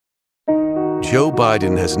Joe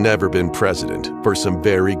Biden has never been president for some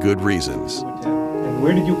very good reasons. And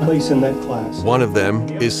where did you place in that class? One of them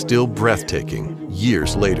is still breathtaking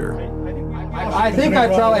years later. I think I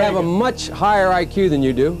probably have a much higher IQ than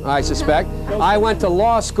you do, I suspect. I went to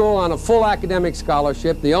law school on a full academic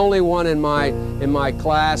scholarship, the only one in my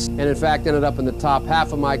class, and in fact ended up in the top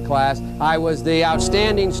half of my class. I was the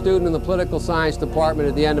outstanding student in the political science department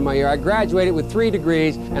at the end of my year. I graduated with 3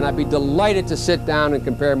 degrees, and I'd be delighted to sit down and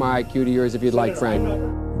compare my IQ to yours if you'd like, Frank.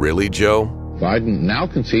 Really, Joe? Biden now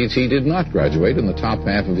concedes he did not graduate in the top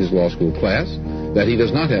half of his law school class, that he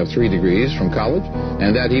does not have 3 degrees from college,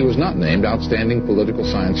 and that he was not named outstanding political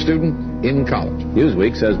science student in college.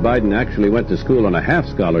 Newsweek says Biden actually went to school on a half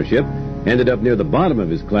scholarship, ended up near the bottom of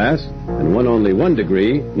his class, and won only 1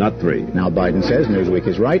 degree, not 3. Now Biden says Newsweek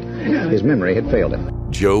is right. His memory had failed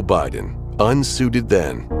him. Joe Biden, unsuited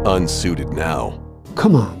then, unsuited now.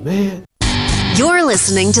 Come on, man. You're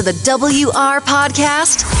listening to the WR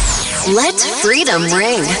Podcast. Let freedom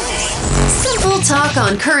ring. Simple talk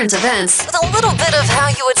on current events with a little bit of how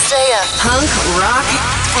you would say a punk rock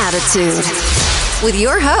attitude. With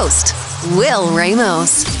your host, Will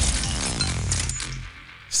Ramos.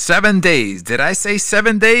 7 days. Did I say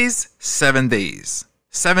 7 days? 7 days.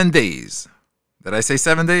 7 days. Did I say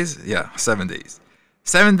 7 days? Yeah, 7 days.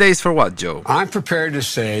 7 days for what, Joe? I'm prepared to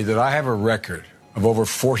say that I have a record of over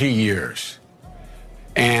 40 years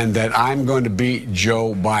and that I'm going to beat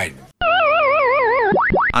Joe Biden.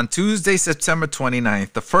 On Tuesday, September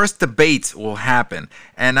 29th, the first debate will happen,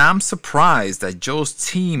 and I'm surprised that Joe's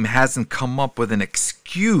team hasn't come up with an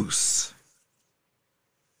excuse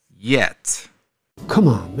yet. Come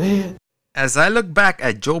on, man. As I look back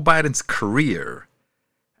at Joe Biden's career,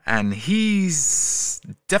 and he's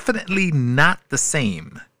definitely not the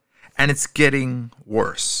same, and it's getting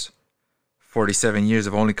worse. 47 years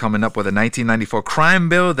of only coming up with a 1994 crime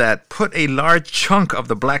bill that put a large chunk of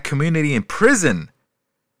the black community in prison,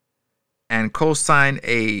 and co-signed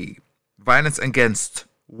a Violence Against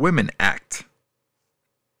Women Act.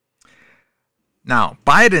 Now,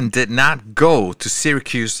 Biden did not go to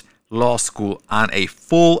Syracuse Law School on a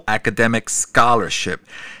full academic scholarship.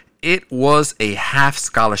 It was a half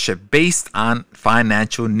scholarship based on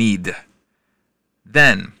financial need.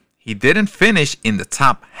 Then, he didn't finish in the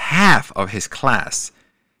top half of his class.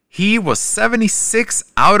 He was 76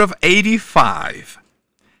 out of 85.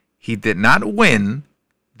 He did not win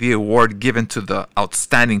the award given to the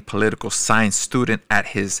outstanding political science student at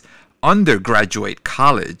his undergraduate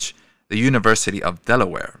college, the University of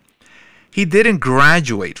Delaware. He didn't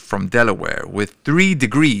graduate from Delaware with 3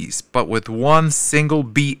 degrees, but with 1 single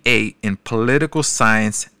BA in political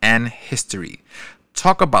science and history.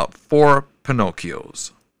 Talk about 4 Pinocchios.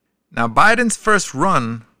 Now, Biden's first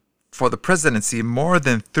run for the presidency more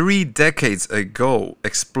than 3 decades ago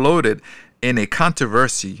exploded in a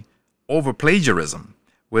controversy over plagiarism.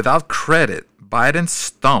 Without credit, Biden's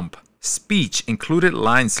stump speech included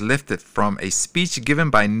lines lifted from a speech given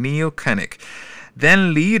by Neil Kinnock,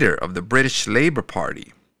 then leader of the British Labour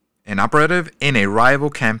Party, an operative in a rival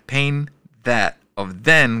campaign that of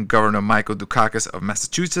then Governor Michael Dukakis of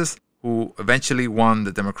Massachusetts, who eventually won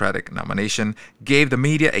the Democratic nomination, gave the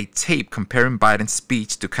media a tape comparing Biden's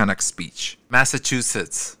speech to Kinnock's speech.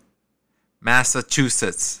 Massachusetts.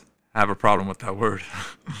 I have a problem with that word.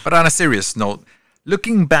 But on a serious note,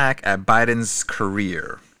 looking back at Biden's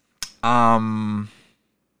career, a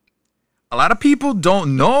lot of people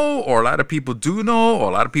don't know, or a lot of people do know, or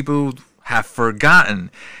a lot of people have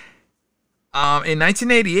forgotten. In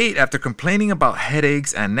 1988, after complaining about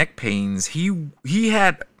headaches and neck pains, he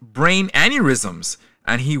had brain aneurysms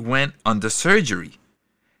and he went under surgery.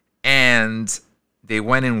 And they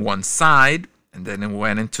went in one side and then it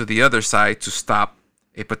went into the other side to stop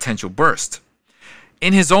a potential burst.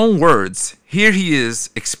 In his own words, here he is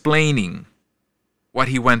explaining what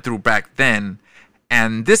he went through back then.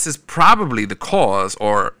 And this is probably the cause,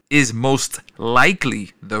 or is most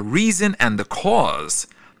likely the reason and the cause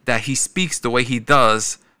that he speaks the way he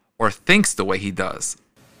does or thinks the way he does.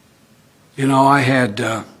 You know, I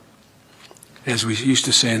had, as we used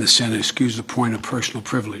to say in the Senate, excuse the point of personal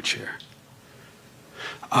privilege here.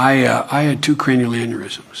 I had 2 cranial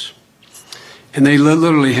aneurysms. And they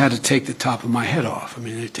literally had to take the top of my head off. I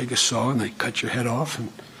mean, they take a saw and they cut your head off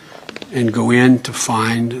and go in to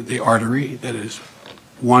find the artery that is,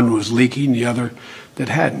 one was leaking, the other that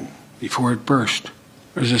hadn't before it burst.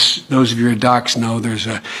 There's this, those of your docs know there's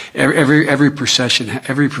every profession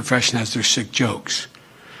has their sick jokes.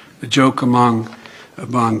 The joke among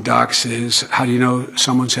docs is, how do you know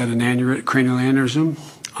someone's had an cranial aneurysm?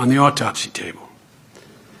 On the autopsy table.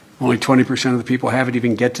 Only 20% of the people have it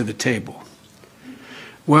even get to the table.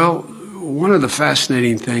 Well, one of the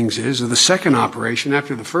fascinating things is the second operation,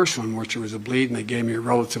 after the first one, which was a bleed, and they gave me a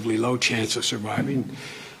relatively low chance of surviving.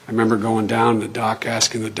 I remember going down to the doc,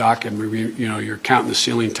 asking the doc, and you're counting the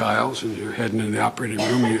ceiling tiles, and you're heading into the operating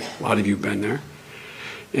room. A lot of you have been there.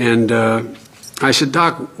 And I said,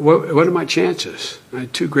 Doc, what are my chances? I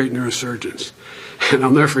had two great neurosurgeons. And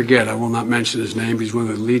I'll never forget, I will not mention his name, he's one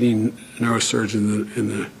of the leading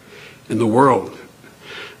neurosurgeons in the world.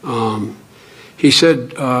 He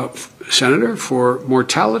said, Senator, for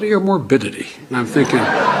mortality or morbidity? And I'm thinking,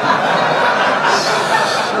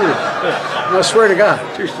 I swear to God.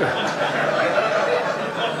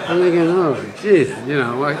 I'm thinking, oh, geez,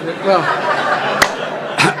 well,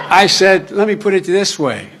 I said, let me put it this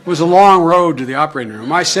way. It was a long road to the operating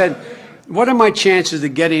room. I said, what are my chances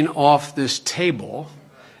of getting off this table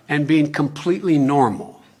and being completely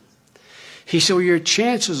normal? He said, well, your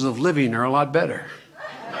chances of living are a lot better.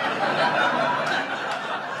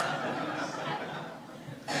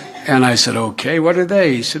 And I said, okay, what are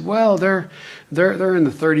they? He said, well, they're in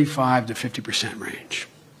the 35 to 50% range.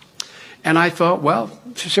 And I thought, well,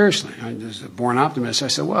 seriously, I was a born optimist. I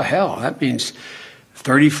said, well, hell, that means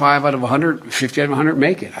 35 out of 100, 50 out of 100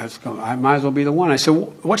 make it. I might as well be the one. I said,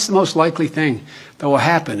 what's the most likely thing that will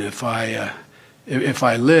happen if I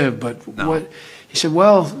live? But no. What? He said,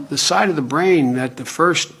 well, the side of the brain that the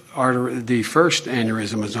first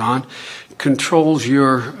aneurysm is on controls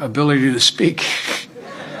your ability to speak.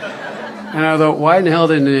 And I thought, why in the hell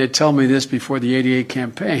didn't they tell me this before the '88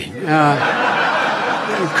 campaign?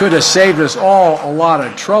 It could have saved us all a lot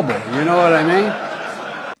of trouble. You know what I mean?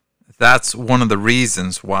 That's one of the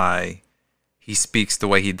reasons why he speaks the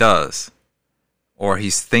way he does, or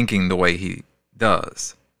he's thinking the way he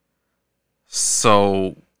does.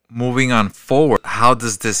 So moving on forward, how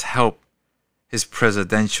does this help his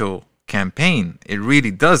presidential campaign? It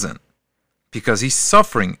really doesn't, because he's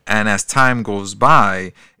suffering, and as time goes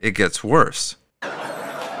by, it gets worse.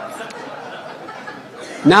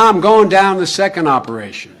 Now I'm going down the second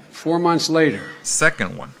operation, 4 months later.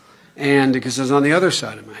 Second one. And because it's on the other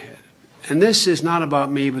side of my head. And this is not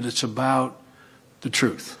about me, but it's about the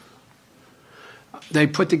truth. They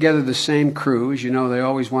put together the same crew. As you know, they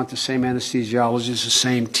always want the same anesthesiologist, the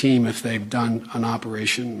same team if they've done an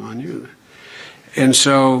operation on you. And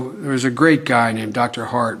so there was a great guy named Dr.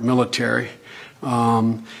 Hart, military.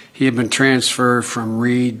 He had been transferred from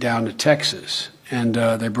Reed down to Texas. And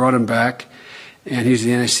they brought him back. And he's the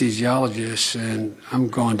anesthesiologist, and I'm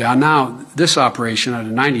going down. Now, this operation had a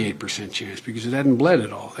 98% chance because it hadn't bled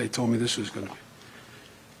at all. They told me this was going to be.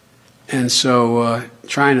 And so,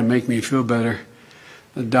 trying to make me feel better,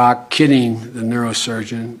 the doc, kidding the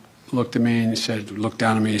neurosurgeon, looked at me and looked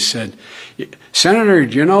down at me and said, Senator,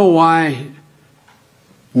 do you know why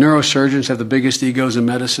neurosurgeons have the biggest egos in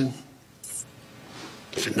medicine?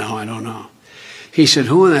 I said, no, I don't know. He said,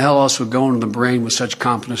 who in the hell else would go into the brain with such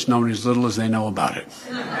confidence knowing as little as they know about it?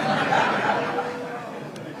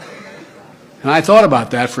 And I thought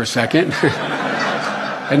about that for a second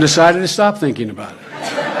and decided to stop thinking about it.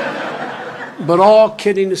 But all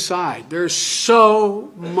kidding aside, there's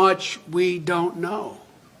so much we don't know.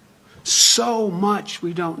 So much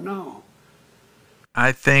we don't know.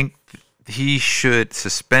 I think he should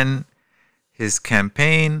suspend his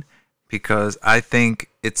campaign because I think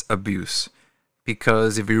it's abuse.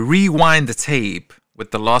 Because if you rewind the tape with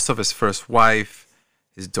the loss of his first wife,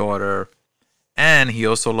 his daughter, and he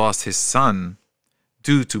also lost his son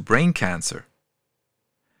due to brain cancer,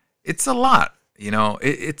 it's a lot,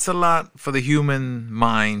 it's a lot for the human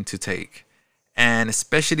mind to take. And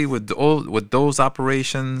especially with those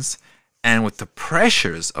operations and with the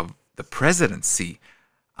pressures of the presidency,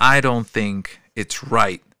 I don't think it's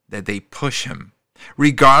right that they push him.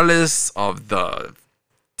 Regardless of the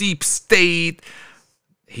deep state,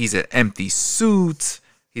 he's an empty suit,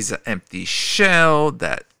 he's an empty shell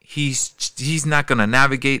that he's not going to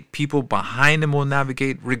navigate. People behind him will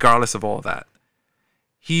navigate regardless of all that.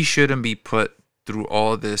 He shouldn't be put through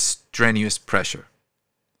all this strenuous pressure.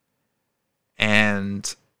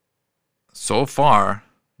 And so far,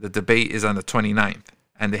 the debate is on the 29th,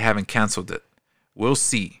 and they haven't canceled it. We'll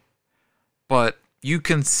see. But you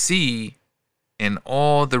can see in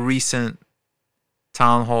all the recent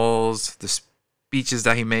town halls, the speeches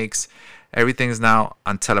that he makes, everything is now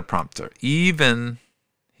on teleprompter. Even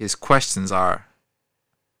his questions are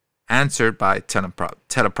answered by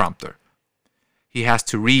teleprompter. He has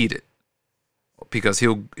to read it because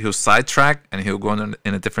he'll sidetrack and he'll go in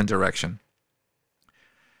a different direction.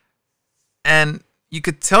 And you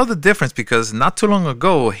could tell the difference because not too long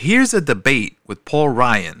ago, here's a debate with Paul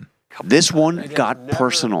Ryan This one got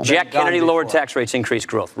personal. Jack Kennedy lowered tax rates, increased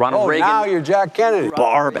growth. Ronald Reagan. Now you're Jack Kennedy.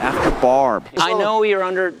 Barb after barb. I know you're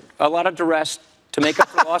under a lot of duress to make up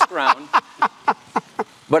for lost ground.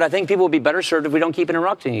 But I think people would be better served if we don't keep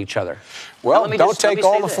interrupting each other. Well, don't take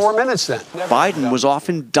all the 4 minutes then. Biden was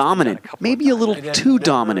often dominant, maybe a little too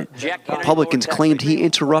dominant. Republicans claimed he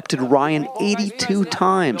interrupted Ryan 82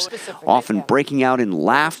 times, often breaking out in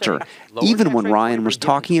laughter, even when Ryan was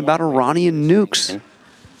talking about Iranian nukes.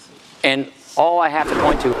 And all I have to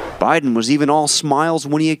point to... Biden was even all smiles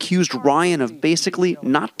when he accused Ryan of basically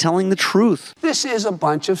not telling the truth. This is a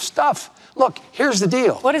bunch of stuff. Look, here's the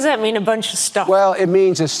deal. What does that mean, a bunch of stuff? Well, it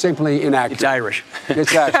means it's simply inaccurate. It's Irish.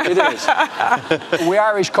 It's Irish. It is. We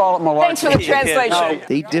Irish call it malarkey. Thanks for the translation.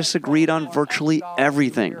 They disagreed on virtually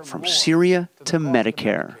everything, from Syria to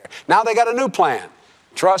Medicare. Now they got a new plan.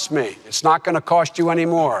 Trust me, it's not going to cost you any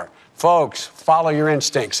more. Folks, follow your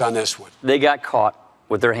instincts on this one. They got caught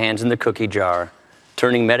with their hands in the cookie jar,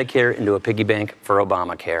 turning Medicare into a piggy bank for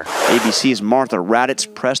Obamacare. ABC's Martha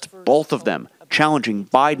Raddatz pressed both of them, challenging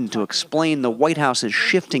Biden to explain the White House's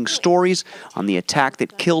shifting stories on the attack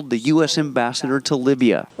that killed the U.S. ambassador to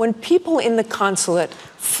Libya. When people in the consulate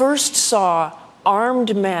first saw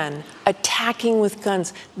armed men attacking with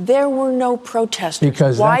guns, there were no protesters.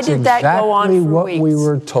 Because Why that's did that go on exactly for what weeks? we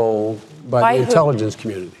were told by the intelligence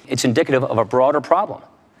community. It's indicative of a broader problem.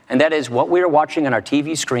 And that is what we are watching on our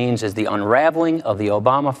TV screens is the unraveling of the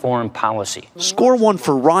Obama foreign policy. Score one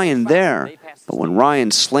for Ryan there. But when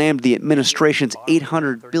Ryan slammed the administration's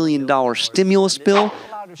 $800 billion stimulus bill,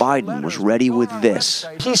 Biden was ready with this.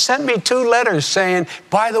 He sent me 2 letters saying,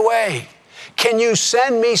 by the way, can you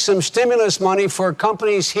send me some stimulus money for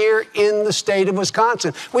companies here in the state of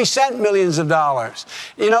Wisconsin? We sent millions of dollars.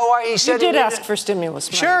 You know why he said You did ask for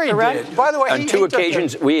stimulus money, Sure he correct? did. By the way, On 2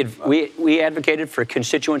 occasions, we advocated for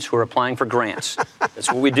constituents who are applying for grants. That's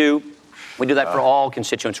what we do. We do that for all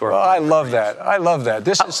constituents who are applying. I love that. I love that.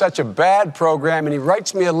 This is such a bad program, and he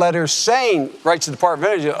writes me a letter saying, writes the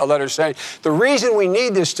Department of Energy a letter saying, the reason we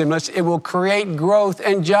need this stimulus, it will create growth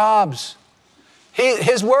and jobs.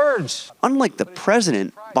 His words. Unlike the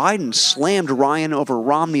president, Biden slammed Ryan over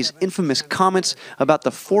Romney's infamous comments about the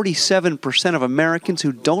 47% of Americans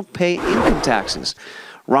who don't pay income taxes.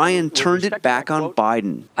 Ryan turned it back on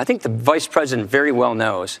Biden. I think the vice president very well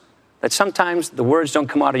knows that sometimes the words don't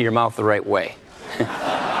come out of your mouth the right way.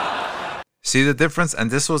 See the difference?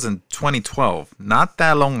 And this was in 2012, not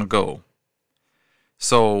that long ago.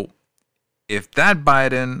 So if that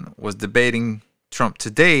Biden was debating Trump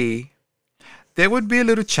today, there would be a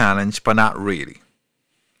little challenge, but not really.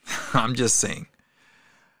 I'm just saying.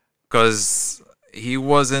 Because he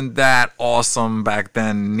wasn't that awesome back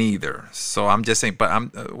then neither. So I'm just saying,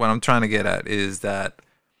 but what I'm trying to get at is that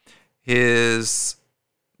his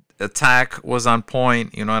attack was on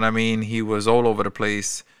point, you know what I mean? He was all over the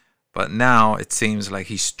place. But now it seems like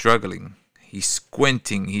he's struggling. He's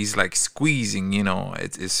squinting. He's like squeezing, you know.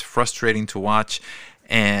 It's frustrating to watch.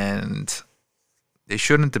 And they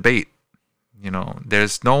shouldn't debate. You know,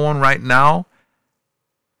 there's no one right now.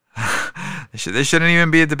 There shouldn't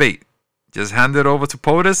even be a debate. Just hand it over to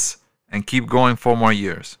POTUS and keep going 4 more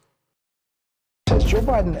years. Has Joe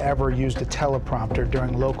Biden ever used a teleprompter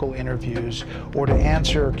during local interviews or to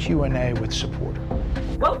answer Q&A with supporters?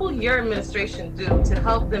 What will your administration do to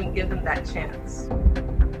help them give him that chance?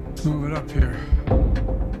 Let's move it up here.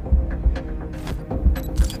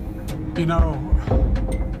 You know,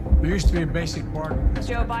 there used to be a basic bargain.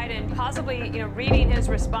 Joe Biden possibly, reading his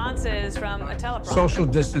responses from a teleprompter. Social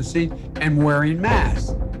distancing and wearing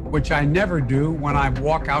masks, which I never do when I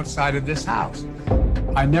walk outside of this house.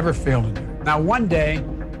 I never fail to do. Now, one day,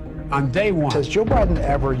 on day one. Has Joe Biden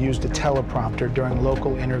ever used a teleprompter during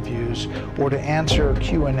local interviews or to answer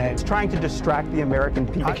Q&A? It's trying to distract the American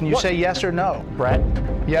people. Can you say yes or no? Brett?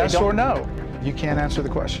 Yes or no? You can't answer the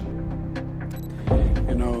question.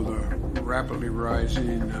 You know, the rapidly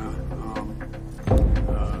rising I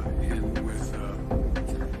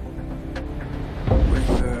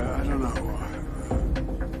don't know.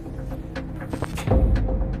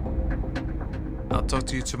 I'll talk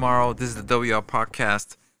to you tomorrow. This is the WR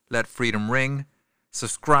Podcast. Let freedom ring.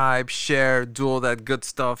 Subscribe, share, do all that good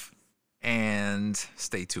stuff, and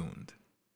stay tuned.